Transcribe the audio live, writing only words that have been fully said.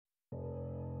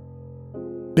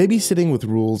Babysitting with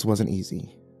rules wasn't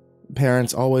easy.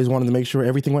 Parents always wanted to make sure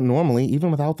everything went normally,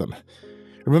 even without them.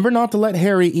 Remember not to let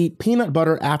Harry eat peanut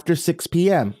butter after 6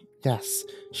 p.m. Yes,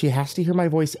 she has to hear my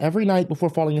voice every night before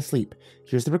falling asleep.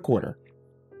 Here's the recorder.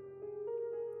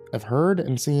 I've heard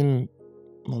and seen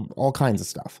all kinds of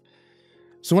stuff.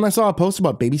 So when I saw a post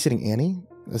about babysitting Annie,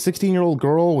 a 16-year-old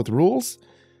girl with rules,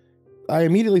 I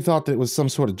immediately thought that it was some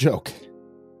sort of joke.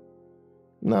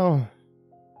 No,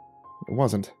 it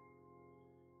wasn't.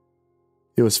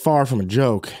 It was far from a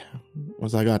joke,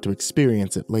 as I got to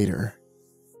experience it later.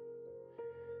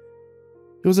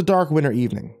 It was a dark winter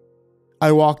evening.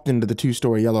 I walked into the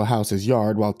 2-story yellow house's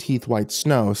yard while teeth-white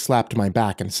snow slapped my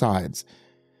back and sides.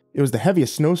 It was the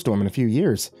heaviest snowstorm in a few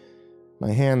years.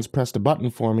 My hands pressed a button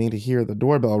for me to hear the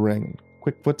doorbell ring,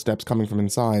 quick footsteps coming from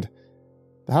inside.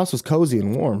 The house was cozy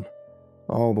and warm.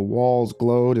 All the walls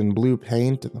glowed in blue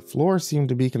paint, and the floor seemed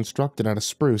to be constructed out of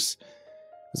spruce.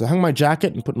 As I hung my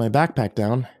jacket and put my backpack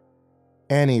down,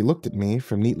 Annie looked at me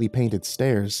from neatly painted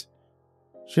stairs.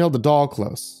 She held the doll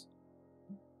close.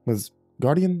 Was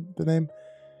Guardian the name?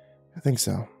 I think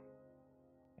so.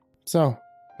 So,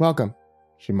 welcome,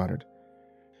 she muttered.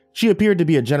 She appeared to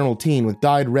be a general teen with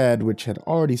dyed red, which had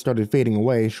already started fading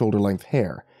away, shoulder-length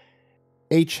hair.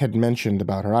 H had mentioned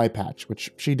about her eye patch,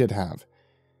 which she did have.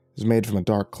 It was made from a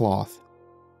dark cloth.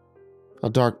 A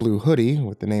dark blue hoodie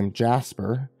with the name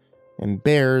Jasper, and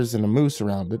bears and a moose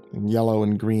around it, in yellow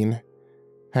and green,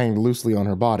 hanged loosely on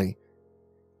her body.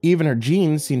 Even her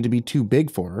jeans seemed to be too big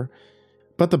for her,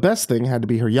 but the best thing had to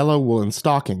be her yellow woolen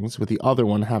stockings, with the other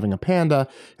one having a panda,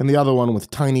 and the other one with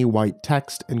tiny white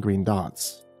text and green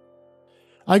dots.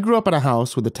 I grew up in a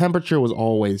house where the temperature was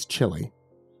always chilly,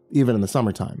 even in the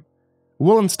summertime.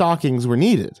 Woolen stockings were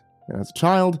needed, and as a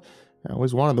child, I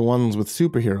always wanted the ones with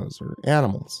superheroes or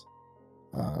animals.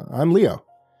 I'm Leo,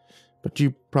 but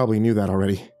you probably knew that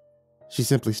already. She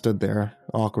simply stood there,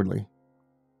 awkwardly.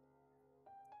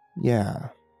 Yeah.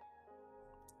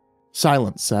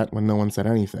 Silence set when no one said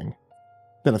anything.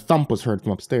 Then a thump was heard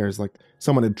from upstairs, like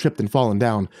someone had tripped and fallen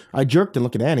down. I jerked and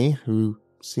looked at Annie, who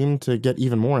seemed to get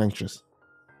even more anxious.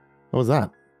 What was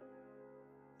that?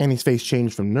 Annie's face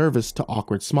changed from nervous to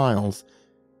awkward smiles.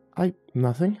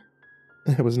 Nothing?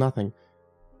 It was nothing.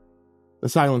 The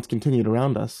silence continued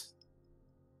around us.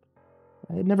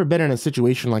 I had never been in a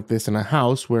situation like this in a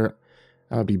house where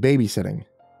I would be babysitting,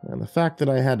 and the fact that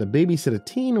I had to babysit a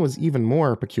teen was even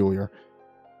more peculiar.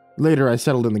 Later, I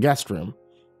settled in the guest room.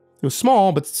 It was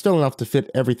small, but still enough to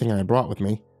fit everything I had brought with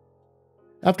me.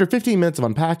 After 15 minutes of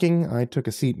unpacking, I took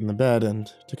a seat in the bed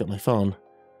and took out my phone.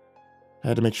 I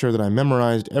had to make sure that I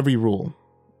memorized every rule.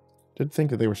 Did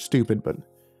think that they were stupid, but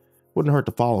wouldn't hurt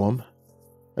to follow them.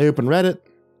 I opened Reddit,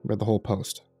 read the whole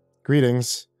post.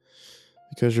 Greetings.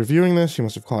 Because you're viewing this, you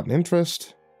must have caught an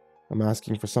interest. I'm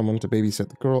asking for someone to babysit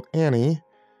the girl Annie,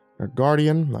 her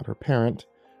guardian, not her parent.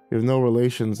 We have no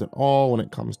relations at all when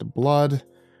it comes to blood.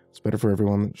 It's better for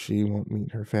everyone that she won't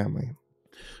meet her family.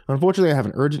 Unfortunately, I have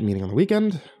an urgent meeting on the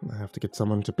weekend. I have to get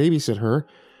someone to babysit her.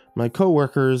 My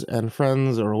co-workers and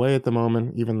friends are away at the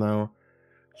moment, even though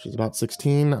she's about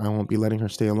 16. I won't be letting her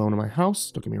stay alone in my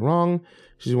house. Don't get me wrong.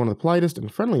 She's one of the politest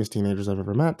and friendliest teenagers I've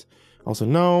ever met. Also,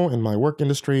 no, in my work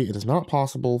industry, it is not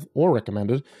possible or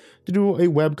recommended to do a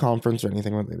web conference or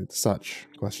anything related to such.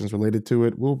 Questions related to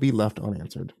it will be left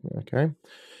unanswered. Okay?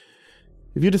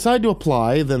 If you decide to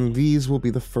apply, then these will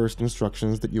be the first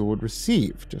instructions that you would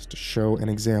receive, just to show an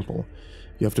example.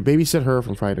 You have to babysit her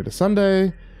from Friday to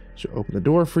Sunday. She'll open the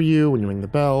door for you when you ring the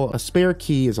bell. A spare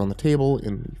key is on the table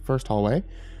in the first hallway.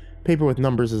 Paper with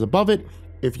numbers is above it.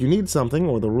 If you need something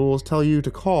or the rules tell you to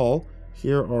call,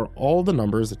 here are all the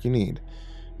numbers that you need.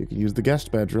 You can use the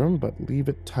guest bedroom, but leave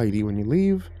it tidy when you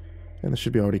leave. And this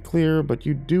should be already clear, but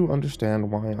you do understand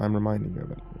why I'm reminding you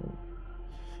of it.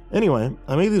 Anyway,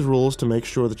 I made these rules to make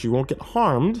sure that you won't get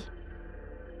harmed,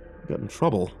 get in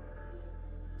trouble.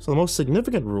 So the most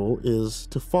significant rule is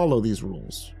to follow these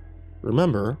rules.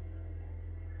 Remember,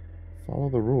 follow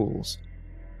the rules.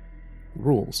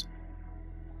 Rules.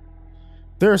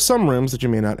 There are some rooms that you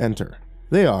may not enter.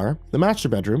 They are the master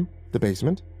bedroom, the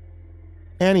basement,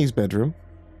 Annie's bedroom,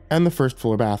 and the first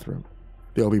floor bathroom.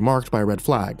 They'll be marked by a red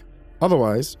flag.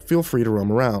 Otherwise, feel free to roam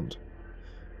around.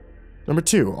 Number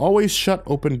 2, always shut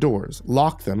open doors.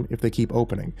 Lock them if they keep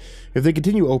opening. If they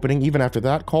continue opening even after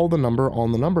that, call the number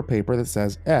on the number paper that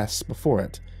says S before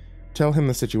it. Tell him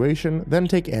the situation, then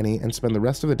take Annie and spend the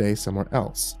rest of the day somewhere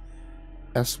else.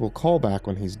 S will call back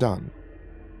when he's done.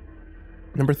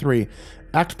 Number 3,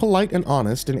 act polite and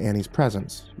honest in Annie's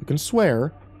presence. You can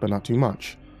swear, but not too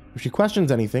much. If she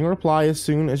questions anything, reply as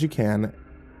soon as you can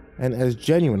and as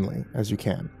genuinely as you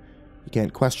can. You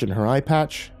can't question her eye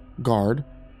patch, guard,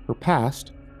 her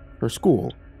past, her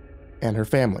school, and her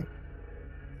family.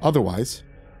 Otherwise,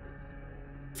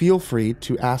 feel free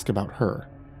to ask about her.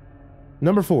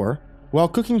 Number 4, while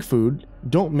cooking food,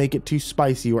 don't make it too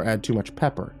spicy or add too much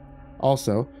pepper.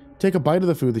 Also, take a bite of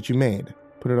the food that you made,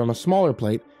 put it on a smaller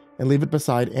plate, and leave it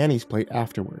beside Annie's plate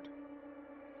afterward.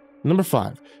 Number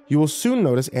 5, you will soon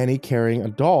notice Annie carrying a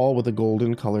doll with a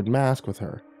golden colored mask with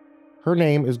her. Her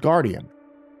name is Guardian,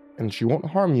 and she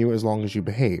won't harm you as long as you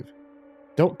behave.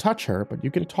 Don't touch her, but you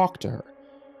can talk to her.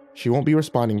 She won't be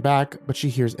responding back, but she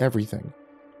hears everything.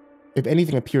 If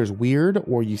anything appears weird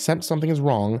or you sense something is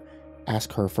wrong,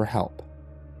 ask her for help.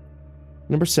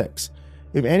 Number 6,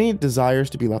 if Annie desires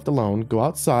to be left alone, go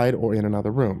outside or in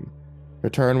another room.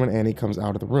 Return when Annie comes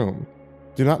out of the room.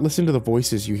 Do not listen to the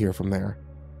voices you hear from there.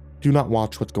 Do not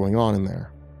watch what's going on in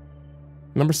there.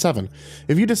 Number 7,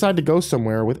 if you decide to go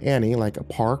somewhere with Annie, like a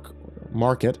park or a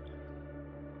market,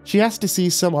 she has to see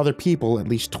some other people at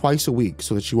least twice a week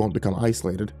so that she won't become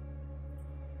isolated.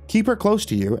 Keep her close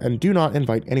to you and do not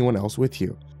invite anyone else with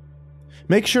you.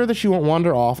 Make sure that she won't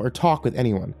wander off or talk with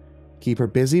anyone. Keep her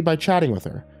busy by chatting with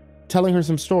her, telling her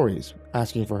some stories,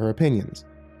 asking for her opinions.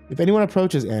 If anyone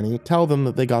approaches Annie, tell them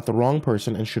that they got the wrong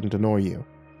person and shouldn't annoy you.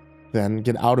 Then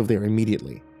get out of there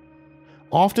immediately.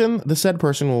 Often, the said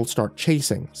person will start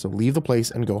chasing, so leave the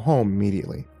place and go home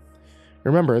immediately.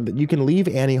 Remember that you can leave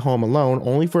Annie home alone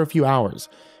only for a few hours.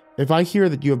 If I hear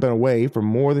that you have been away for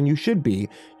more than you should be,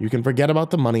 you can forget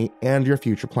about the money and your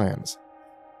future plans.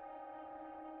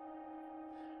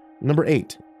 Number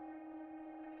 8.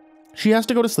 She has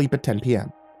to go to sleep at 10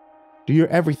 p.m. Do your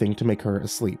everything to make her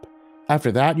asleep.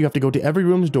 After that, you have to go to every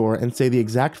room's door and say the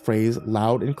exact phrase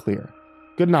loud and clear.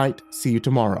 Good night, see you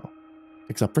tomorrow.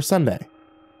 Except for Sunday.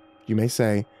 You may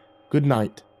say, good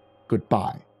night,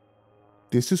 goodbye.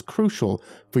 This is crucial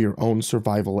for your own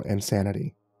survival and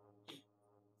sanity.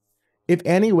 If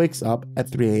Annie wakes up at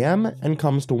 3 a.m. and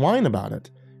comes to whine about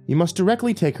it, you must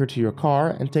directly take her to your car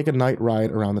and take a night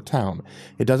ride around the town.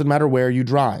 It doesn't matter where you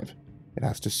drive. It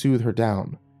has to soothe her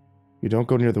down. You don't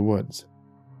go near the woods.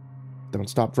 Don't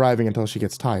stop driving until she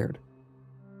gets tired.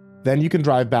 Then you can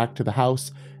drive back to the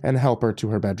house and help her to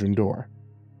her bedroom door.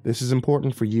 This is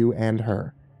important for you and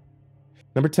her.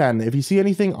 Number 10, if you see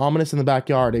anything ominous in the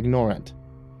backyard, ignore it.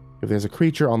 If there's a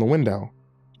creature on the window,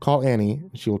 call Annie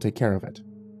and she will take care of it.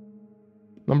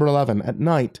 Number 11, at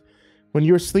night, when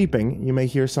you're sleeping, you may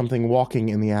hear something walking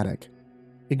in the attic.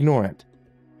 Ignore it.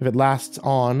 If it lasts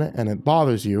on and it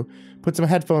bothers you, put some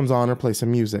headphones on or play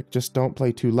some music. Just don't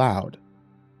play too loud.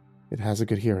 It has a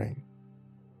good hearing.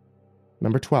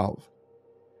 Number 12.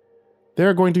 There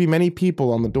are going to be many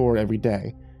people on the door every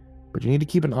day, but you need to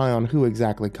keep an eye on who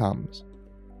exactly comes.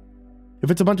 If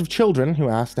it's a bunch of children who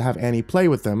ask to have Annie play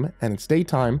with them and it's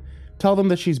daytime, tell them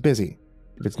that she's busy.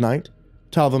 If it's night,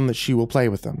 tell them that she will play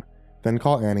with them. Then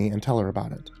call Annie and tell her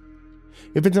about it.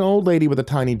 If it's an old lady with a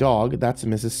tiny dog, that's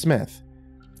Mrs. Smith.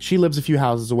 She lives a few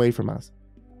houses away from us.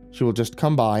 She will just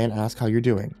come by and ask how you're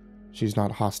doing. She's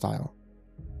not hostile.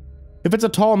 If it's a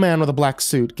tall man with a black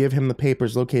suit, give him the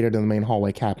papers located in the main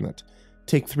hallway cabinet.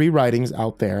 Take 3 writings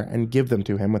out there and give them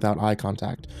to him without eye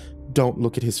contact. Don't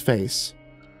look at his face.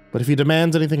 But if he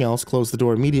demands anything else, close the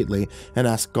door immediately and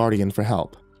ask Guardian for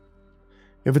help.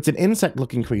 If it's an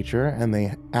insect-looking creature and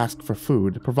they ask for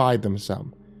food, provide them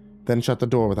some. Then shut the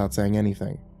door without saying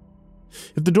anything.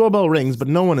 If the doorbell rings but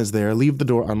no one is there, leave the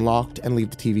door unlocked and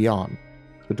leave the TV on.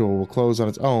 The door will close on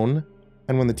its own,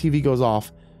 and when the TV goes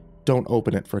off, don't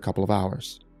open it for a couple of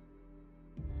hours.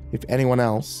 If anyone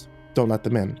else, don't let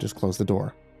them in, just close the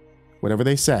door. Whatever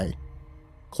they say,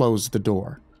 close the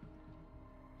door.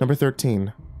 Number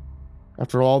 13.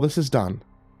 After all this is done,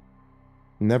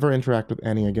 never interact with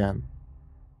Annie again.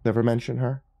 Never mention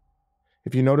her.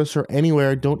 If you notice her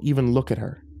anywhere, don't even look at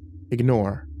her.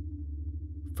 Ignore.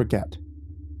 Forget.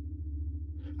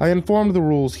 I informed the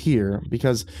rules here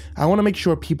because I want to make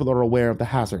sure people are aware of the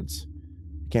hazards.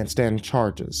 I can't stand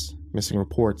charges, missing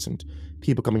reports, and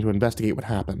people coming to investigate what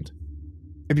happened.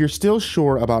 If you're still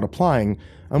sure about applying,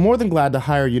 I'm more than glad to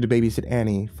hire you to babysit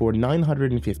Annie for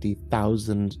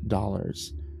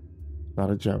 $950,000. Not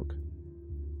a joke.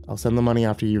 I'll send the money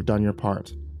after you've done your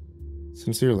part.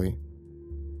 Sincerely,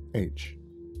 H.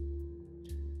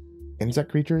 Insect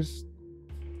creatures?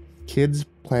 Kids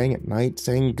playing at night,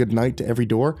 saying goodnight to every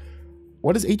door?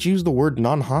 Why does H use the word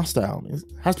non-hostile? It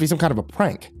has to be some kind of a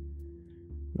prank.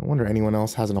 No wonder anyone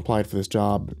else hasn't applied for this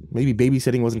job. Maybe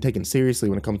babysitting wasn't taken seriously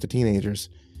when it comes to teenagers.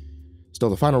 Still,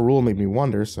 the final rule made me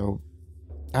wonder, so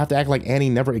I have to act like Annie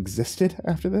never existed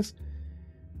after this?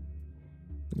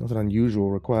 It was an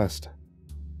unusual request.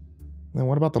 Then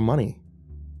what about the money?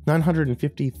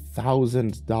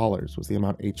 $950,000 was the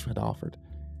amount H had offered.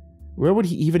 Where would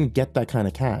he even get that kind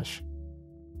of cash?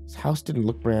 His house didn't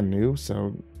look brand new,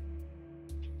 so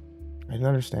I didn't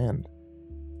understand.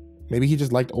 Maybe he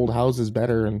just liked old houses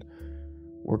better and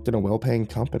worked in a well-paying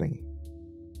company.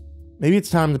 Maybe it's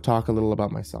time to talk a little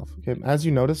about myself. Okay, as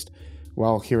you noticed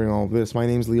while hearing all of this, my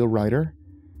name's Leo Ryder.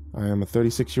 I am a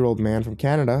 36-year-old man from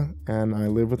Canada, and I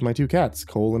live with my 2 cats,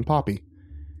 Cole and Poppy.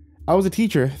 I was a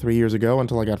teacher 3 years ago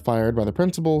until I got fired by the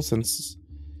principal, since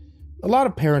a lot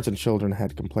of parents and children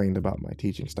had complained about my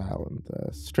teaching style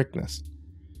and strictness.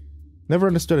 Never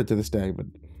understood it to this day, but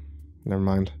never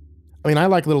mind. I mean, I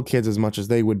like little kids as much as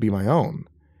they would be my own.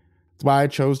 That's why I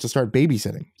chose to start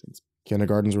babysitting, since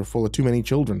kindergartens were full of too many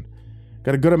children.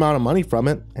 Got a good amount of money from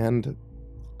it, and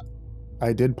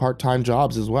I did part-time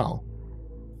jobs as well.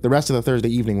 The rest of the Thursday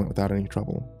evening went without any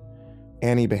trouble.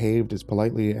 Annie behaved as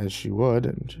politely as she would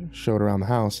and showed around the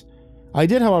house. I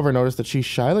did, however, notice that she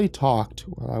shyly talked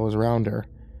while I was around her.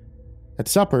 At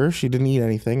supper, she didn't eat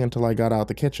anything until I got out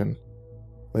the kitchen.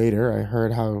 Later, I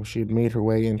heard how she had made her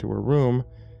way into her room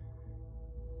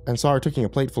and saw her taking a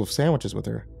plate full of sandwiches with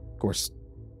her. Of course,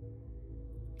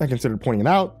 I considered pointing it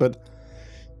out, but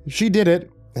if she did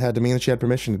it, it had to mean that she had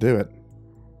permission to do it.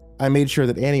 I made sure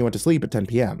that Annie went to sleep at 10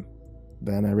 p.m.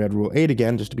 Then I read Rule 8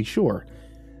 again just to be sure.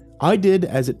 I did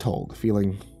as it told,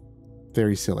 feeling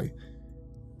very silly.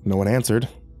 No one answered.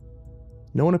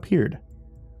 No one appeared.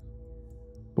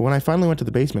 But when I finally went to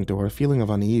the basement door, a feeling of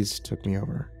unease took me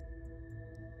over.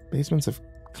 Basements have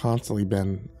constantly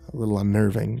been a little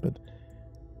unnerving, but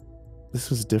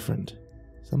this was different.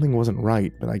 Something wasn't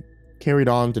right, but I carried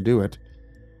on to do it.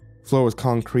 Floor was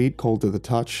concrete, cold to the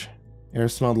touch. Air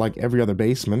smelled like every other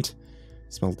basement.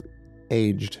 It smelled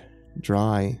aged,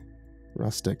 dry,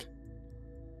 rustic.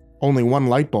 Only one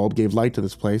light bulb gave light to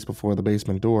this place before the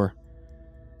basement door.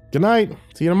 "Good night.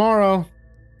 See you tomorrow."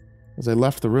 As I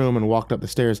left the room and walked up the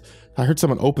stairs, I heard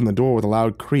someone open the door with a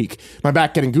loud creak. My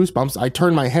back getting goosebumps, I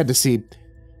turned my head to see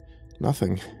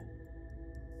nothing.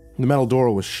 The metal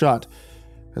door was shut,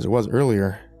 as it was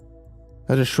earlier.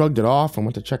 I just shrugged it off and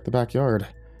went to check the backyard.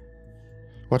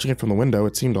 Watching it from the window,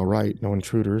 it seemed all right. No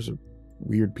intruders or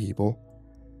weird people.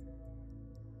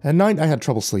 At night, I had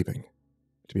trouble sleeping.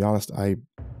 To be honest, I've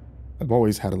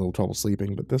always had a little trouble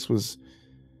sleeping, but this was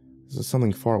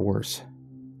something far worse.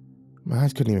 My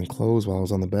eyes couldn't even close while I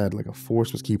was on the bed, like a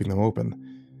force was keeping them open.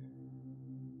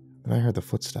 Then I heard the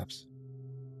footsteps.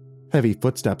 Heavy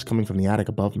footsteps coming from the attic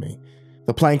above me.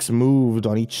 The planks moved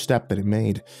on each step that it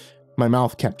made. My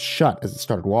mouth kept shut as it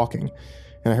started walking,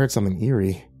 and I heard something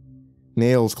eerie.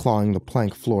 Nails clawing the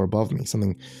plank floor above me.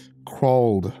 Something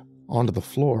crawled onto the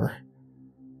floor.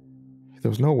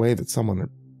 There was no way that someone or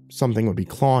something would be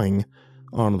clawing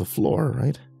onto the floor,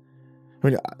 right? I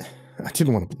mean, I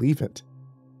didn't want to believe it.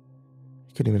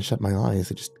 I couldn't even shut my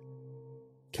eyes. I just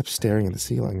kept staring at the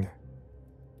ceiling.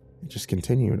 It just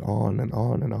continued on and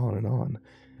on and on and on.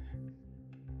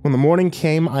 When the morning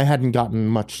came, I hadn't gotten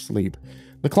much sleep.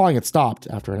 The clawing had stopped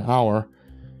after an hour.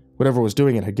 Whatever was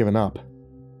doing it had given up.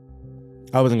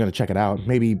 I wasn't going to check it out.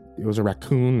 Maybe it was a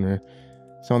raccoon or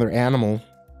some other animal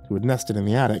who had nested in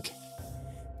the attic.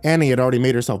 Annie had already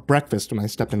made herself breakfast when I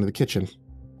stepped into the kitchen.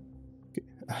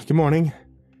 "Good morning.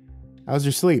 How's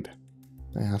your sleep?"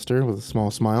 I asked her with a small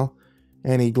smile.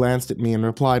 Annie glanced at me and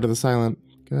replied with a silent,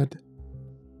 "Good."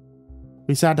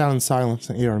 We sat down in silence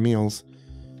and ate our meals.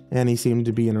 Annie seemed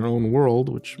to be in her own world,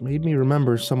 which made me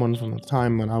remember someone from the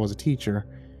time when I was a teacher.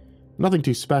 Nothing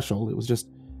too special, it was just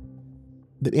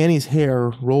that Annie's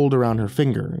hair rolled around her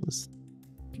finger. It was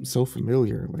so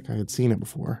familiar, like I had seen it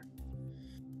before.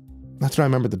 That's when I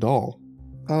remembered the doll.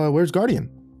 Where's Guardian?"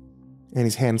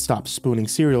 Annie's hand stopped spooning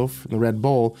cereal from the red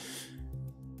bowl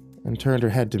and turned her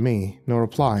head to me. No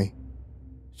reply.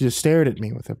 She just stared at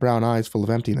me with her brown eyes full of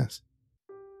emptiness.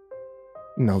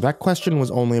 No, that question was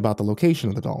only about the location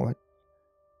of the doll. It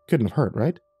couldn't have hurt,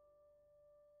 right?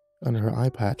 Under her eye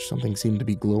patch, something seemed to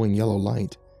be glowing yellow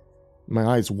light. My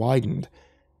eyes widened.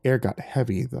 Air got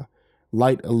heavy. The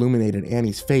light illuminated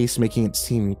Annie's face, making it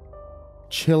seem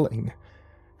chilling.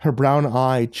 Her brown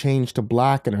eye changed to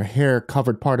black and her hair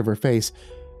covered part of her face.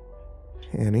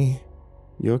 "Annie,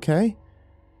 you okay?"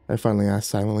 I finally asked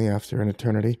silently after an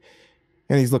eternity.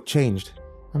 Annie's look changed.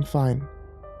 "I'm fine.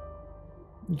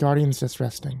 Guardian's just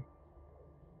resting."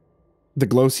 The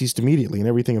glow ceased immediately and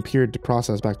everything appeared to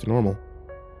process back to normal.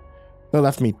 That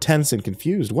left me tense and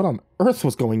confused. What on earth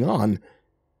was going on?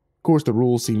 Of course, the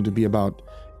rules seemed to be about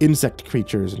insect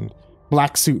creatures and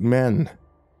black suit men.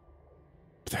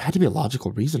 But there had to be a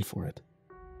logical reason for it.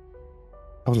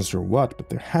 I wasn't sure what, but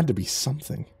there had to be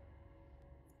something.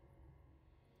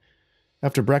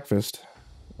 After breakfast,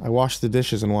 I washed the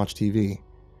dishes and watched TV.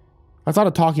 I thought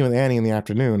of talking with Annie in the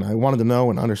afternoon. I wanted to know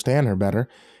and understand her better.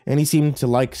 Annie seemed to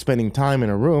like spending time in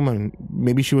her room, and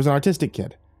maybe she was an artistic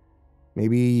kid.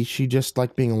 Maybe she just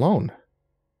liked being alone.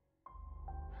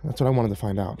 That's what I wanted to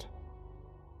find out.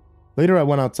 Later, I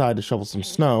went outside to shovel some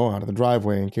snow out of the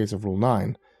driveway in case of Rule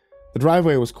 9. The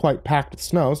driveway was quite packed with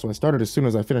snow, so I started as soon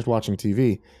as I finished watching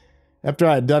TV. After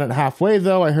I had done it halfway,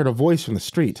 though, I heard a voice from the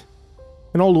street.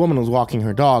 An old woman was walking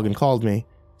her dog and called me.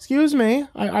 "Excuse me,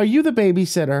 are you the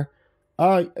babysitter?"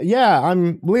 Yeah,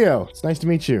 I'm Leo. It's nice to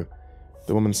meet you."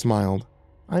 The woman smiled.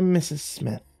 "I'm Mrs.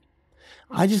 Smith.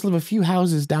 I just live a few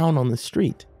houses down on the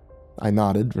street." I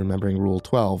nodded, remembering Rule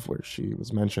 12, where she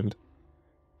was mentioned.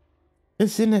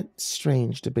 "Isn't it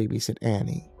strange to babysit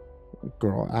Annie? The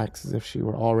girl acts as if she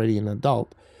were already an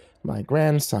adult. My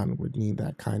grandson would need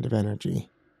that kind of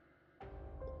energy,"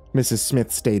 Mrs.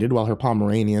 Smith stated while her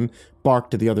Pomeranian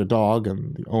barked at the other dog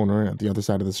and the owner at the other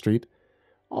side of the street.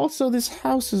 "Also, this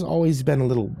house has always been a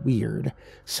little weird.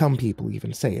 Some people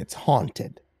even say it's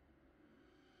haunted."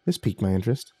 This piqued my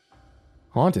interest.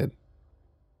 Haunted?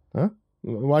 Huh?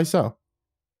 Why so?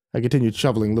 I continued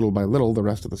shoveling little by little the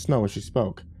rest of the snow as she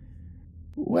spoke.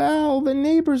 "Well, the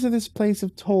neighbors of this place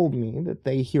have told me that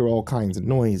they hear all kinds of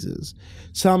noises.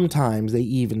 Sometimes they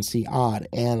even see odd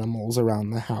animals around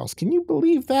the house. Can you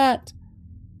believe that?"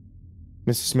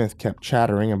 Mrs. Smith kept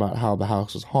chattering about how the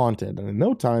house was haunted, and in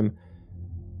no time,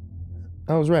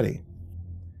 I was ready.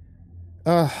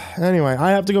 Anyway,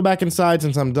 I have to go back inside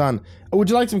since I'm done. Would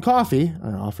you like some coffee?" I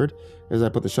offered, as I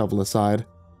put the shovel aside.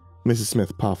 Mrs.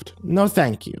 Smith puffed. "No,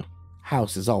 thank you.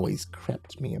 House has always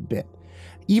crept me a bit.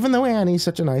 Even though Annie's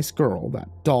such a nice girl,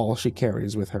 that doll she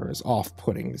carries with her is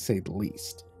off-putting, to say the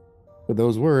least." With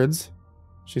those words,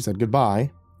 she said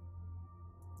goodbye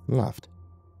and left.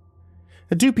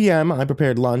 At 2 p.m., I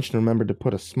prepared lunch and remembered to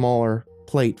put a smaller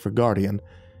plate for Guardian.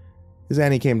 As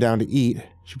Annie came down to eat,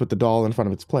 she put the doll in front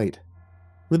of its plate.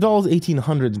 The doll's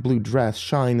 1800s blue dress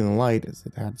shined in the light as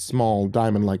it had small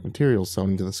diamond-like material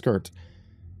sewn into the skirt.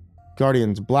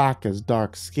 Guardian's black as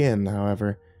dark skin,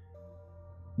 however,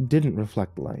 didn't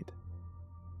reflect light.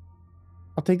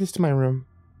 "I'll take this to my room."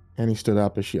 Annie stood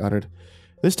up as she uttered.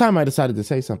 This time I decided to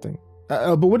say something.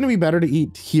 But wouldn't it be better to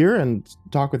eat here and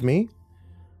talk with me?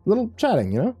 A little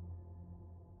chatting, you know?"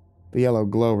 The yellow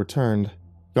glow returned.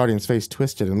 Guardian's face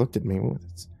twisted and looked at me with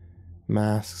its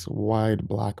mask's wide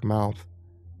black mouth.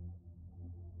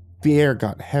 The air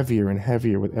got heavier and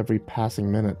heavier with every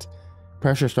passing minute.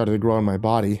 Pressure started to grow in my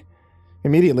body.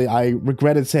 Immediately, I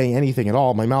regretted saying anything at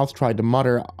all. My mouth tried to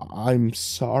mutter, "I'm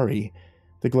sorry."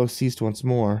 The glow ceased once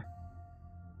more,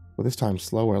 but this time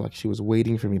slower, like she was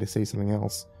waiting for me to say something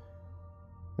else.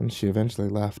 And she eventually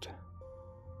left.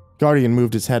 Guardian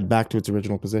moved his head back to its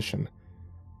original position.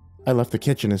 I left the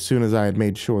kitchen as soon as I had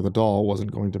made sure the doll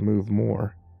wasn't going to move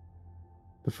more.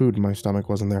 The food in my stomach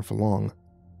wasn't there for long.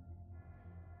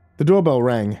 The doorbell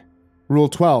rang. Rule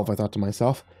 12, I thought to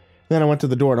myself. Then I went to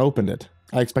the door and opened it.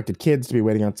 I expected kids to be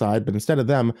waiting outside, but instead of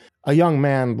them, a young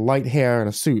man, light hair and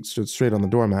a suit, stood straight on the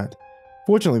doormat.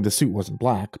 Fortunately, the suit wasn't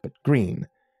black, but green.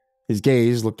 His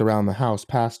gaze looked around the house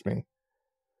past me.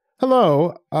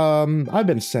 "Hello, I've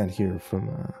been sent here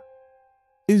from,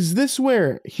 Is this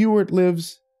where Hewart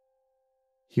lives?"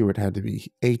 Hewart had to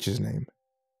be H's name.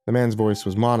 The man's voice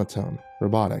was monotone,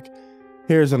 robotic.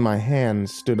 Hairs on my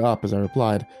hands stood up as I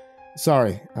replied,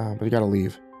 "Sorry, but I gotta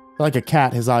leave." Like a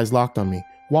cat, his eyes locked on me.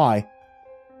 "Why?"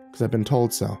 "'Cause I've been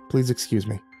told so. Please excuse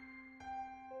me."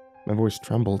 My voice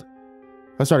trembled.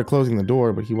 I started closing the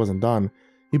door, but he wasn't done.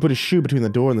 He put his shoe between the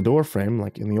door and the door frame,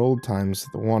 like in the old times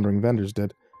the wandering vendors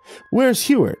did. "Where's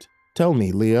Hewart? Tell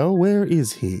me, Leo, where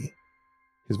is he?"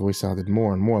 His voice sounded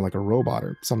more and more like a robot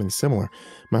or something similar.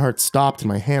 My heart stopped and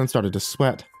my hands started to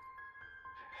sweat.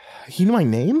 He knew my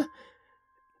name?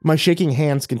 My shaking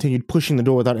hands continued pushing the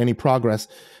door without any progress.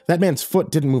 That man's foot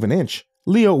didn't move an inch.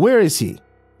 "Leo, where is he?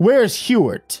 Where's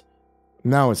Hewart?"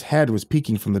 Now his head was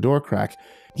peeking from the door crack.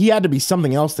 He had to be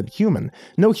something else than human.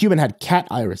 No human had cat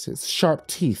irises, sharp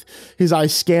teeth. His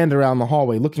eyes scanned around the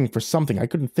hallway, looking for something. I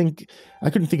couldn't think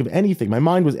of anything. My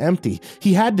mind was empty.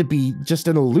 He had to be just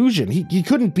an illusion. He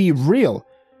couldn't be real.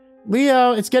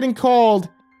 "Leo, it's getting cold,"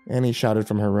 Annie shouted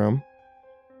from her room.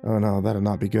 Oh no, that'd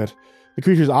not be good. The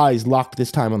creature's eyes locked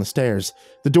this time on the stairs.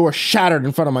 The door shattered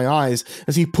in front of my eyes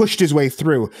as he pushed his way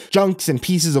through. Junks and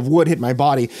pieces of wood hit my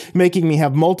body, making me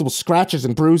have multiple scratches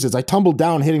and bruises. I tumbled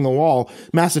down, hitting the wall.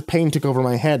 Massive pain took over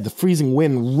my head. The freezing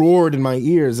wind roared in my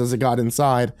ears as it got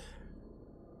inside.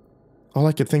 All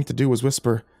I could think to do was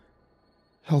whisper,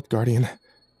 "Help, Guardian."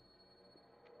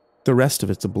 The rest of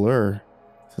it's a blur,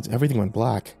 since everything went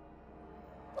black.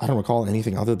 I don't recall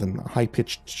anything other than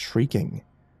high-pitched shrieking.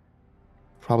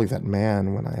 Probably that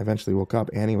man. When I eventually woke up,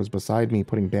 Annie was beside me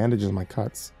putting bandages on my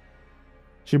cuts.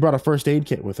 She brought a first aid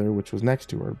kit with her, which was next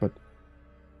to her, but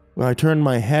when I turned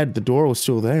my head, the door was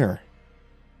still there.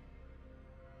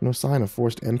 No sign of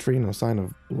forced entry, no sign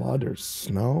of blood or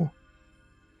snow.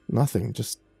 Nothing,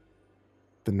 just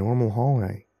the normal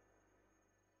hallway.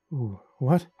 Ooh,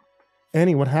 what?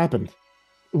 Annie, what happened?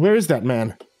 Where is that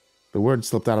man? The words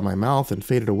slipped out of my mouth and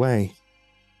faded away.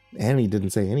 Annie didn't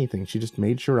say anything, she just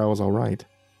made sure I was alright.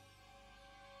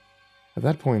 At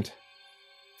that point,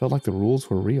 it felt like the rules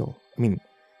were real. I mean,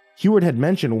 Heward had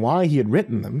mentioned why he had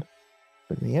written them,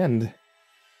 but in the end,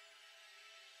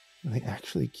 are they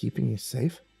actually keeping you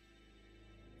safe?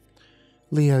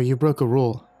 Leo, you broke a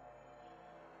rule.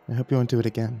 I hope you won't do it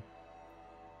again.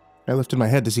 I lifted my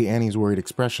head to see Annie's worried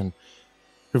expression.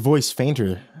 Her voice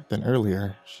fainter than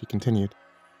earlier, she continued.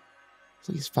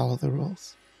 Please follow the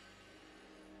rules.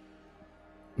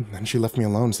 And then she left me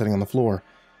alone, sitting on the floor,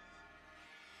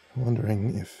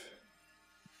 wondering if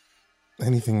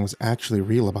anything was actually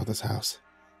real about this house.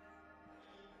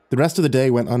 The rest of the day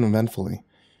went uneventfully.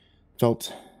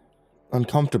 Felt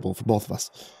uncomfortable for both of us.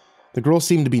 The girl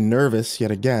seemed to be nervous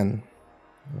yet again.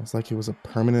 It was like it was a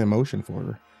permanent emotion for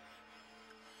her.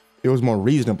 It was more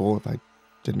reasonable if I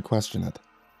didn't question it.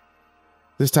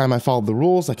 This time I followed the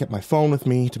rules. I kept my phone with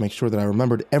me to make sure that I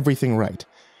remembered everything right.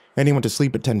 Annie went to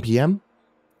sleep at 10 p.m.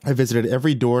 I visited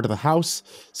every door to the house,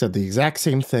 said the exact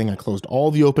same thing. I closed all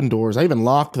the open doors. I even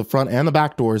locked the front and the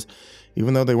back doors,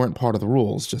 even though they weren't part of the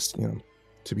rules, just,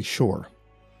 to be sure.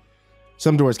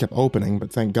 Some doors kept opening,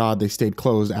 but thank God they stayed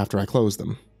closed after I closed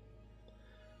them.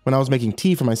 When I was making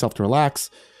tea for myself to relax,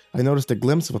 I noticed a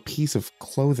glimpse of a piece of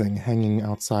clothing hanging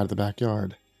outside of the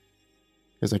backyard.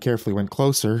 As I carefully went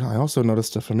closer, I also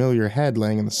noticed a familiar head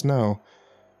laying in the snow,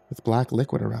 with black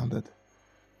liquid around it.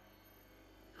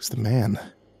 It was the man,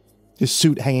 his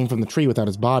suit hanging from the tree without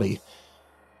his body.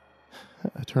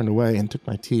 I turned away and took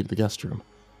my tea to the guest room,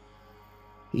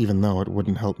 even though it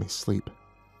wouldn't help me sleep.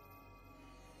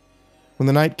 When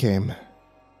the night came,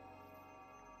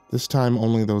 this time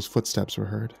only those footsteps were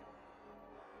heard.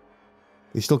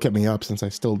 They still kept me up since I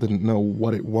still didn't know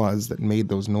what it was that made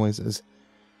those noises.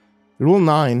 Rule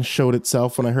 9 showed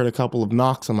itself when I heard a couple of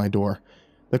knocks on my door.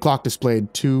 The clock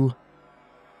displayed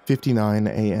 2:59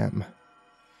 a.m.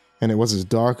 And it was as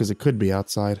dark as it could be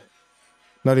outside.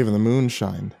 Not even the moon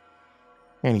shined.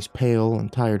 Annie's pale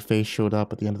and tired face showed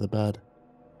up at the end of the bed.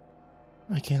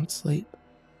 I can't sleep.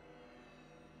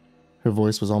 Her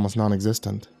voice was almost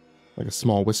non-existent, like a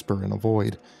small whisper in a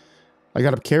void. I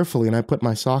got up carefully and I put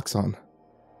my socks on.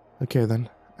 Okay then,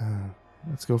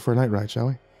 let's go for a night ride, shall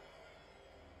we?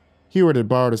 Heward had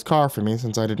borrowed his car for me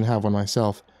since I didn't have one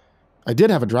myself. I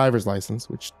did have a driver's license,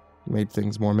 which made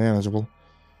things more manageable.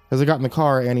 As I got in the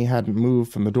car, Annie hadn't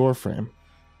moved from the door frame.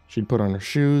 She'd put on her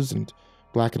shoes and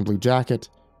black and blue jacket,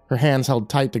 her hands held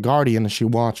tight to Guardian as she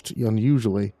watched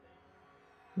unusually.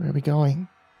 Where are we going?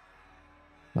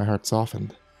 My heart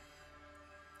softened.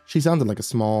 She sounded like a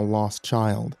small, lost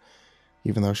child,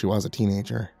 even though she was a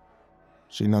teenager.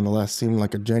 She nonetheless seemed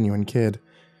like a genuine kid.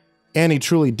 Annie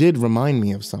truly did remind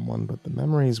me of someone, but the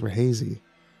memories were hazy,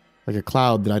 like a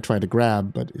cloud that I tried to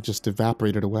grab, but it just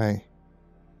evaporated away.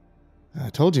 I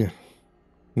told you.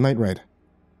 Night ride.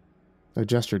 I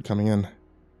gestured, coming in.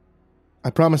 I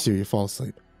promise you fall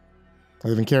asleep.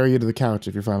 I'll even carry you to the couch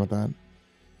if you're fine with that.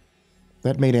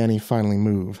 That made Annie finally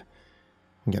move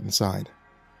and get inside.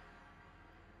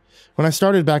 When I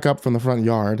started back up from the front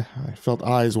yard, I felt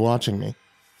eyes watching me.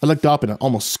 I looked up and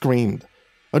almost screamed.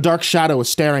 A dark shadow was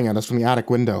staring at us from the attic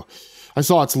window. I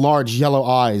saw its large yellow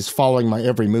eyes following my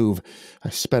every move. I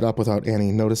sped up without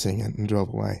Annie noticing it and drove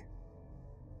away.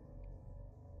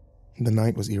 The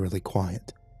night was eerily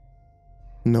quiet.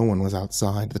 No one was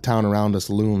outside. The town around us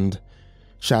loomed.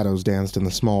 Shadows danced in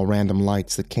the small random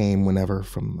lights that came whenever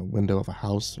from the window of a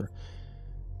house or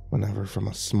whenever from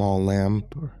a small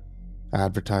lamp or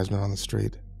advertisement on the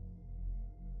street.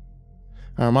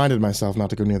 I reminded myself not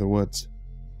to go near the woods.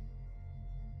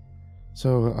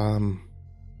 So,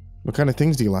 what kind of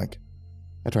things do you like?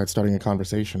 I tried starting a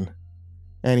conversation.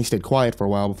 Annie stayed quiet for a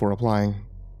while before replying.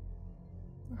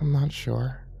 I'm not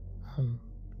sure.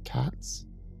 Cats?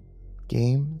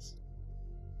 Games?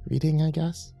 Reading, I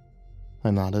guess?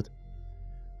 I nodded.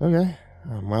 Okay,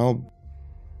 well,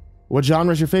 what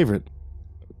genre is your favorite?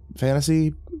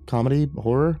 Fantasy? Comedy?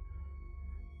 Horror?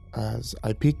 As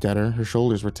I peeked at her, her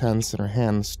shoulders were tense and her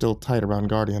hands still tight around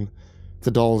Guardian.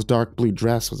 The doll's dark blue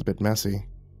dress was a bit messy.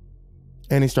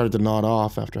 Annie started to nod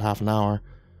off after half an hour.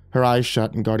 Her eyes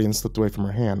shut and Guardian slipped away from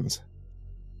her hands.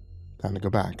 Time to go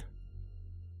back.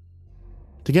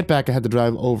 To get back, I had to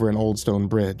drive over an old stone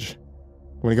bridge.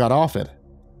 When we got off it,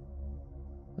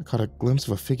 I caught a glimpse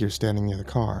of a figure standing near the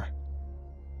car.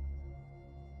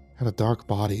 It had a dark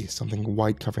body, something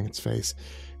white covering its face.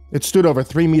 It stood over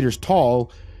 3 meters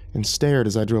tall and stared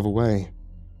as I drove away.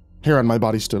 Hair on my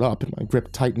body stood up and my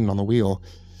grip tightened on the wheel.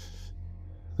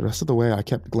 The rest of the way I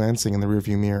kept glancing in the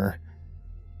rearview mirror.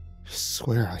 I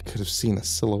swear I could have seen a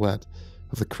silhouette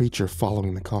of the creature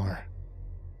following the car.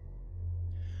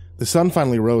 The sun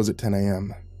finally rose at 10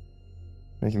 a.m.,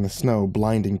 making the snow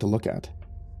blinding to look at.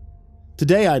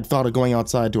 Today I'd thought of going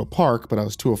outside to a park, but I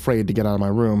was too afraid to get out of my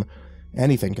room.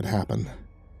 Anything could happen.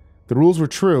 The rules were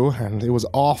true, and it was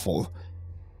awful.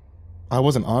 I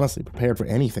wasn't honestly prepared for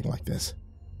anything like this.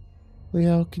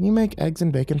 "Leo, can you make eggs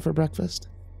and bacon for breakfast?"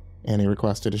 Annie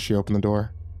requested as she opened the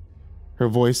door. Her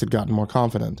voice had gotten more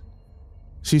confident.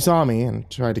 She saw me and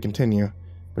tried to continue,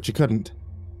 but she couldn't.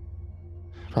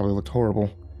 Probably looked horrible.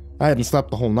 I hadn't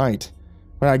slept the whole night.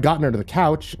 When I'd gotten her to the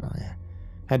couch, I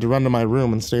had to run to my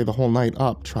room and stay the whole night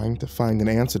up trying to find an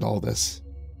answer to all this.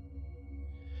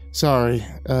 "Sorry,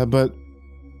 but..."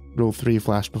 Rule 3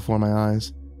 flashed before my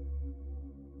eyes.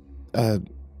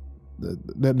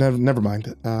 Never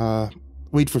mind.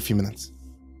 Wait for a few minutes."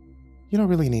 "You don't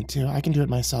really need to. I can do it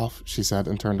myself," she said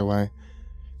and turned away.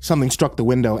 Something struck the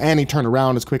window. Annie turned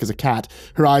around as quick as a cat.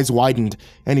 Her eyes widened.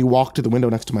 Annie walked to the window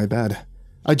next to my bed.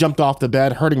 I jumped off the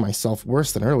bed, hurting myself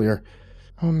worse than earlier.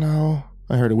 "Oh no,"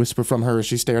 I heard a whisper from her as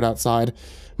she stared outside.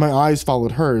 My eyes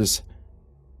followed hers,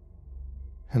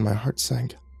 and my heart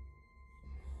sank.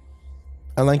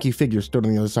 A lanky figure stood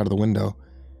on the other side of the window.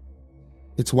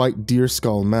 Its white deer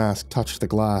skull mask touched the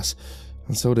glass,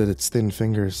 and so did its thin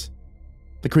fingers.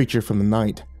 The creature from the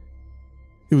night.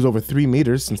 It was over 3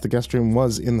 meters since the guest room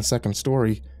was in the second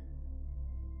story.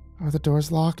 "Are the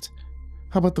doors locked?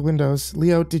 How about the windows?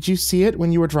 Leo, did you see it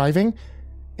when you were driving?"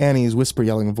 Annie's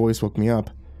whisper-yelling voice woke me up.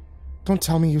 "Don't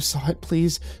tell me you saw it,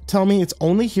 please. Tell me it's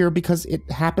only here because it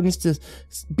happens to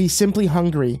be simply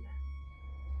hungry."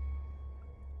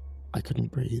 I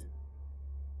couldn't breathe.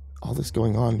 All this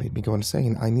going on made me go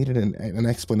insane. I needed an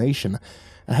explanation.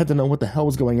 I had to know what the hell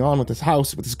was going on with this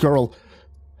house, with this girl.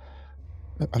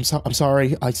 I'm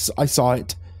sorry. I saw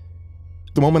it."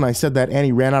 The moment I said that,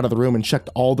 Annie ran out of the room and checked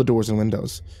all the doors and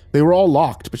windows. They were all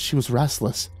locked, but she was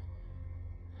restless.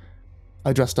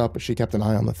 I dressed up, but she kept an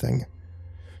eye on the thing.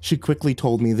 She quickly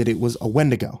told me that it was a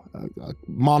Wendigo, a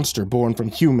monster born from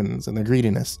humans and their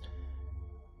greediness.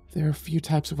 "There are a few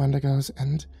types of Wendigos,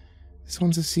 and this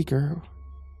one's a seeker.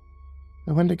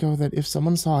 A Wendigo that, if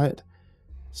someone saw it,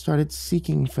 started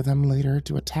seeking for them later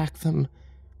to attack them,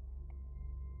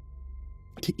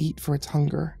 to eat for its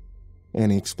hunger,"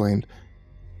 Annie explained.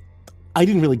 I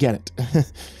didn't really get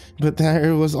it, but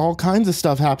there was all kinds of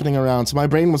stuff happening around, so my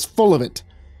brain was full of it.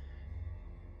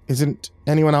 "Isn't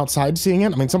anyone outside seeing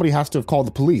it? I mean, somebody has to have called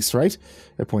the police, right?"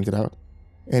 I pointed out.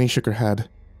 Annie shook her head.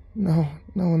 No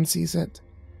one sees it.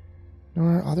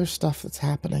 Nor other stuff that's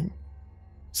happening."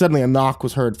 Suddenly a knock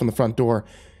was heard from the front door.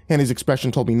 Annie's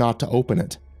expression told me not to open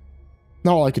it.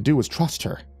 Now all I could do was trust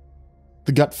her.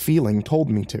 The gut feeling told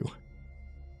me to.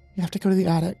 "You have to go to the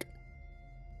attic."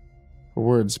 Her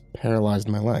words paralyzed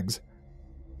my legs.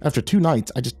 After 2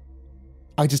 nights, I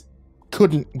just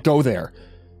couldn't go there.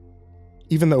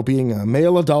 Even though being a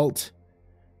male adult,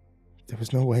 there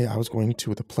was no way I was going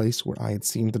to the place where I had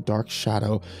seen the dark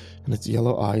shadow and its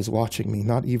yellow eyes watching me.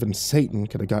 Not even Satan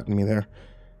could have gotten me there.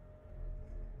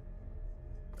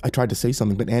 I tried to say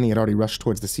something, but Annie had already rushed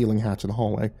towards the ceiling hatch in the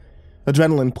hallway.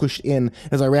 Adrenaline pushed in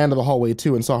as I ran to the hallway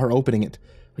too and saw her opening it.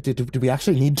 Did we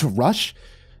actually need to rush?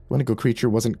 The Wendigo creature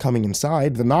wasn't coming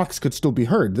inside. The knocks could still be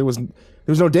heard. There was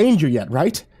no danger yet,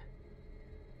 right?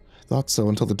 I thought so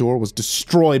until the door was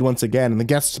destroyed once again and the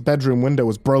guest's bedroom window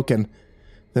was broken.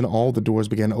 Then all the doors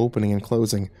began opening and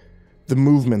closing. The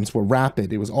movements were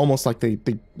rapid. It was almost like they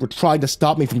were trying to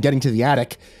stop me from getting to the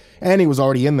attic. Annie was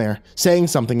already in there, saying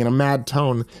something in a mad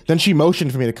tone. Then she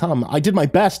motioned for me to come. I did my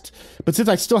best, but since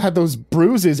I still had those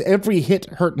bruises, every hit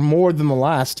hurt more than the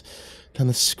last. Then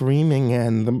the screaming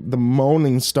and the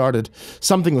moaning started.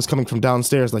 Something was coming from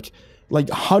downstairs, like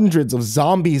hundreds of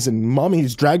zombies and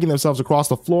mummies dragging themselves across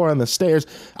the floor and the stairs.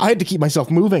 I had to keep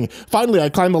myself moving. Finally, I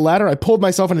climbed the ladder, I pulled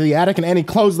myself into the attic, and Annie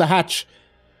closed the hatch.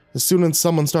 As soon as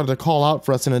someone started to call out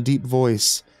for us in a deep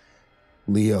voice,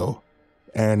 "Leo,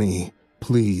 Annie,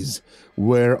 please,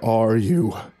 where are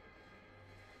you?"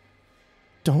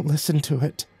 "Don't listen to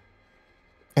it."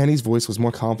 Annie's voice was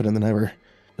more confident than ever.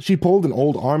 She pulled an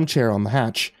old armchair on the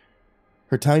hatch.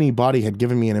 Her tiny body had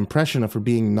given me an impression of her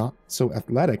being not so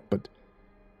athletic, but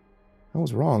I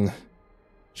was wrong.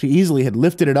 She easily had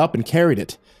lifted it up and carried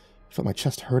it. I felt my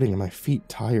chest hurting and my feet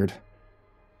tired.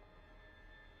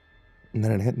 And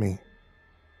then it hit me.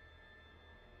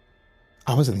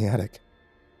 I was in the attic.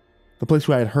 The place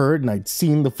where I had heard and I'd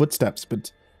seen the footsteps,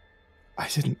 but I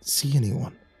didn't see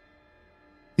anyone.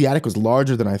 The attic was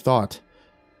larger than I thought.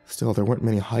 Still, there weren't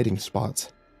many hiding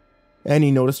spots.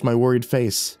 Annie noticed my worried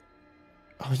face.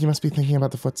 "Oh, you must be thinking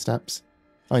about the footsteps."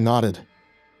 I nodded.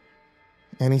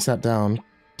 Annie sat down,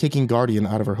 taking Guardian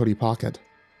out of her hoodie pocket.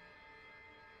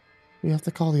 "We have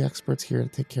to call the experts here to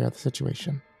take care of the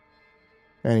situation."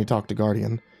 Annie talked to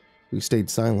Guardian, who stayed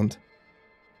silent.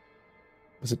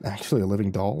 Was it actually a living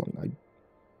doll? I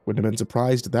wouldn't have been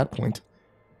surprised at that point.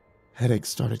 Headaches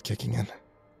started kicking in.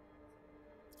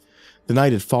 The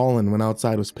night had fallen when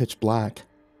outside was pitch black.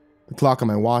 The clock on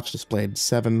my watch displayed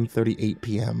 7:38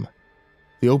 p.m.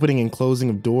 The opening and closing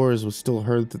of doors was still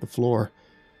heard through the floor.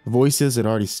 The voices had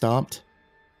already stopped.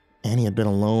 Annie had been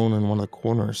alone in one of the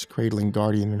corners, cradling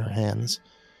Guardian in her hands.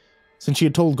 Since she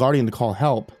had told Guardian to call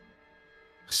help,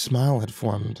 a smile had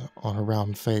formed on her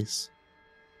round face.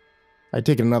 I'd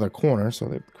taken another corner so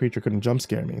the creature couldn't jump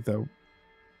scare me, though.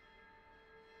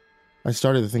 I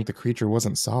started to think the creature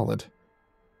wasn't solid.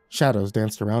 Shadows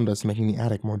danced around us, making the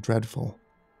attic more dreadful.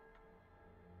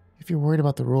 "If you're worried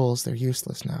about the rules, they're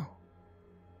useless now."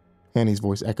 Annie's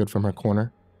voice echoed from her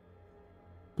corner.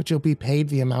 "But you'll be paid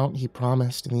the amount he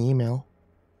promised in the email."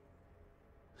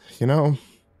 You know,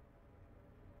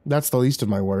 that's the least of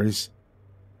my worries.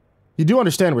 You do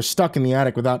understand we're stuck in the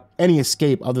attic without any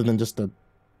escape other than just a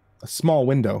small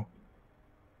window.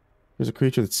 There's a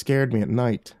creature that scared me at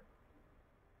night.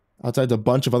 Outside's a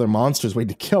bunch of other monsters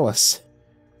waiting to kill us.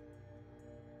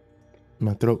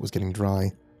 My throat was getting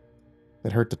dry.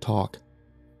 It hurt to talk.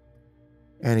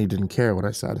 Annie didn't care what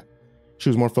I said. She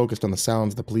was more focused on the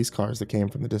sounds of the police cars that came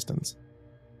from the distance.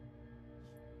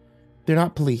 "They're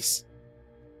not police.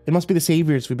 It must be the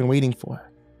saviors we've been waiting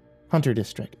for. Hunter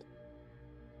District."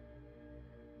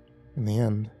 In the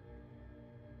end,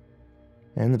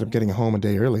 I ended up getting home a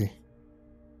day early.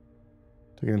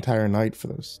 Took an entire night for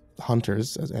those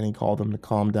hunters, as Annie called them, to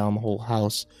calm down the whole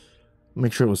house,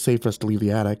 make sure it was safe for us to leave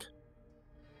the attic.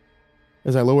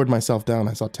 As I lowered myself down,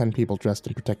 I saw 10 people dressed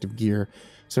in protective gear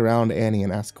surround Annie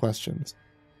and ask questions.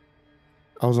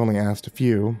 I was only asked a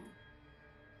few.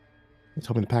 They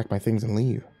told me to pack my things and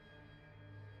leave.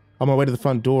 On my way to the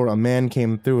front door, a man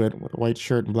came through it with a white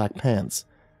shirt and black pants.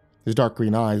 His dark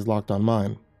green eyes locked on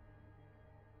mine.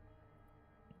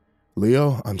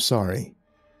 "Leo, I'm sorry."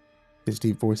 His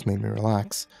deep voice made me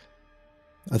relax.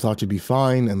 "I thought you'd be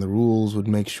fine and the rules would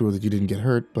make sure that you didn't get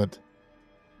hurt, but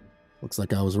looks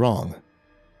like I was wrong."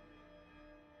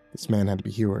 This man had to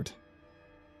be Heward.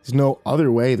 There's no other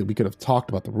way that we could have talked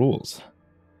about the rules.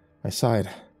 I sighed.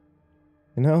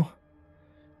 You know,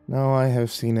 now I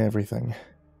have seen everything.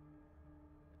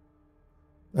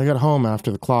 I got home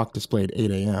after the clock displayed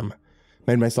 8 a.m.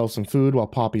 Made myself some food while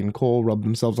Poppy and Cole rubbed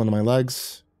themselves onto my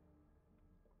legs.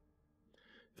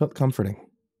 Felt comforting.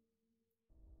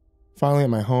 Finally at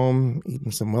my home,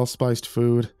 eating some well-spiced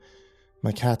food,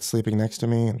 my cat sleeping next to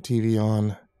me and TV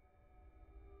on.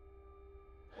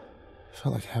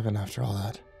 Felt like heaven after all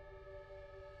that.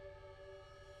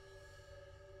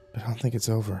 But I don't think it's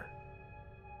over.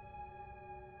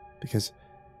 Because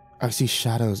I see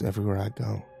shadows everywhere I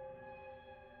go.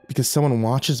 Because someone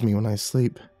watches me when I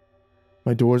sleep.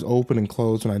 My doors open and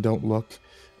close when I don't look.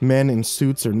 Men in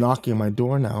suits are knocking on my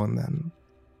door now and then.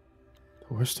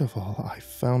 But worst of all, I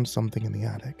found something in the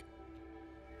attic.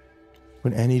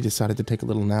 When Annie decided to take a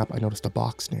little nap, I noticed a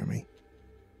box near me.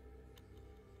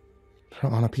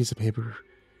 On a piece of paper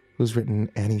was written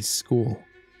Annie's school.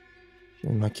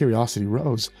 And my curiosity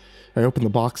rose. I opened the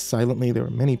box silently. There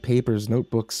were many papers,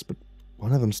 notebooks, but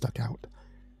one of them stuck out.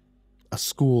 A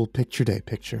school picture day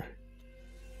picture.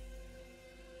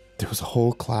 There was a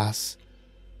whole class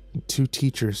and 2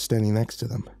 teachers standing next to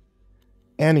them.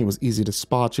 Annie was easy to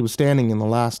spot. She was standing in the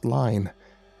last line.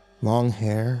 Long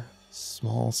hair,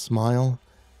 small smile.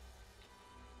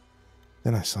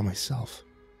 Then I saw myself.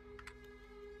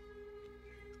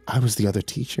 I was the other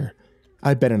teacher.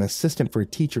 I'd been an assistant for a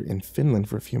teacher in Finland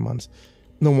for a few months.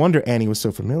 No wonder Annie was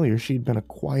so familiar. She'd been a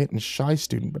quiet and shy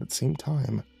student, but at the same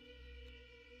time,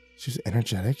 she was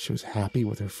energetic. She was happy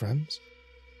with her friends.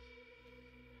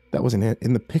 That wasn't it.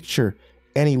 In the picture,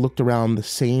 Annie looked around the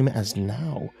same as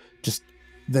now. Just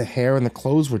the hair and the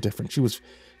clothes were different. She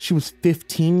was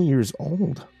 15 years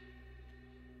old.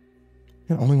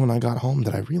 And only when I got home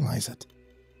did I realize it.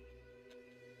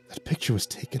 That picture was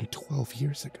taken 12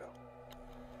 years ago.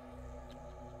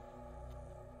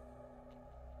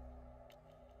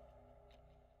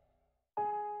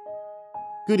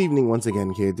 Good evening once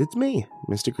again, kids. It's me,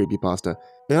 MrCreepyPasta,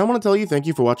 and I want to tell you thank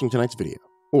you for watching tonight's video,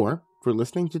 or for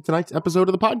listening to tonight's episode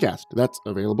of the podcast that's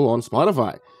available on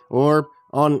Spotify, or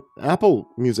on Apple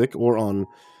Music or on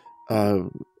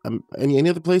any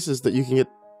other places that you can get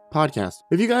podcasts.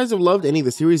 If you guys have loved any of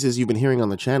the series you've been hearing on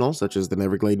the channel, such as the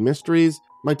Neverglade Mysteries,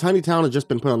 My Tiny Town Has Just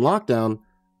Been Put on Lockdown,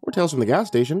 or Tales from the Gas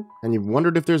Station, and you've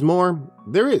wondered if there's more,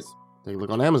 there is. Take a look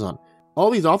on Amazon. All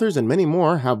these authors and many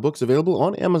more have books available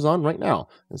on Amazon right now,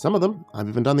 and some of them I've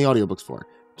even done the audiobooks for.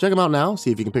 Check them out now,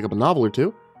 see if you can pick up a novel or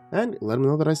two, and let them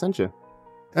know that I sent you.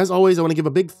 As always, I want to give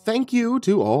a big thank you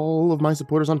to all of my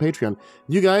supporters on Patreon.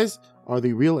 You guys are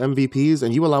the real MVPs,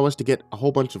 and you allow us to get a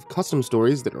whole bunch of custom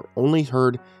stories that are only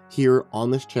heard here on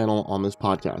this channel, on this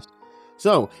podcast.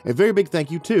 So, a very big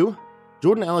thank you to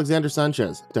Jordan Alexander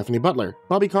Sanchez, Stephanie Butler,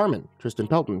 Bobby Karman, Tristan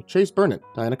Pelton, Chase Burnett,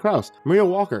 Diana Kraus, Maria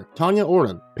Walker, Tonya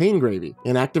Oran, Paingravy,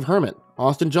 Inactive Hermit,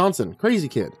 Austin Johnson, Crazy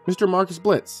Kid,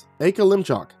 MrMarcusBlitz, Aika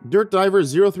Limchoc, Dirt Diver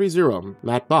 030,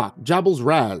 Matt Bach, Jabbles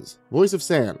Raz,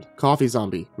 Voiceofsand, Coffee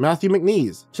Zombie, Matthew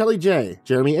McNeese, ChellyJay,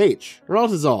 Jeremy H,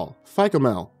 raltizal,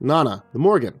 PhycoMel, Nana,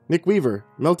 TheMorrigan, Nick Weaver,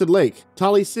 MeltedLake,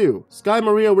 Tali Sue,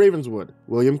 SkyMara Ravenswood,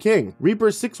 William King,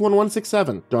 Reaper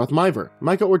 61167, Darth Miver,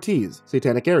 Micah Ortiz,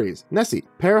 Satanic Aries, Nessie,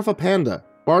 Parafa Panda,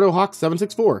 Bardo Hawk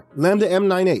 764, Lambda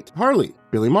M98, Harley,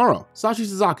 Billy Morrow, Sashi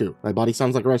Suzaku, My Body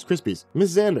Sounds Like Rice Krispies,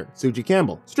 Miss Xander, Suji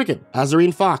Campbell, Stricken,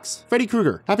 Azarine Fox, Freddy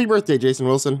Krueger, Happy Birthday Jason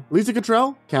Wilson, Lisa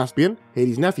Cottrell, Caspian,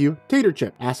 Hades' Nephew, Tater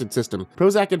Chip, Acid System,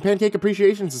 Prozac and Pancake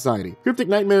Appreciation Society, Cryptic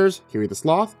Nightmares, Kiri the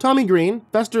Sloth, Tommy Green,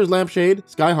 Fester's Lampshade,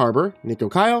 Sky Harbor, Nico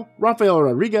Kyle, Rafael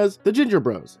Rodriguez, The Ginger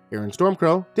Bros, Aaron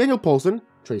Stormcrow, Daniel Polson,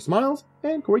 Trey Smiles,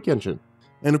 and Corey Kenshin.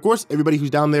 And of course, everybody who's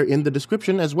down there in the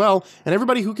description as well, and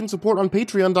everybody who can support on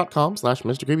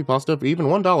patreon.com/MrCreepyPasta for even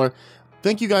 $1.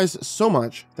 Thank you guys so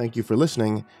much. Thank you for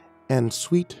listening, and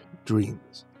sweet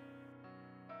dreams.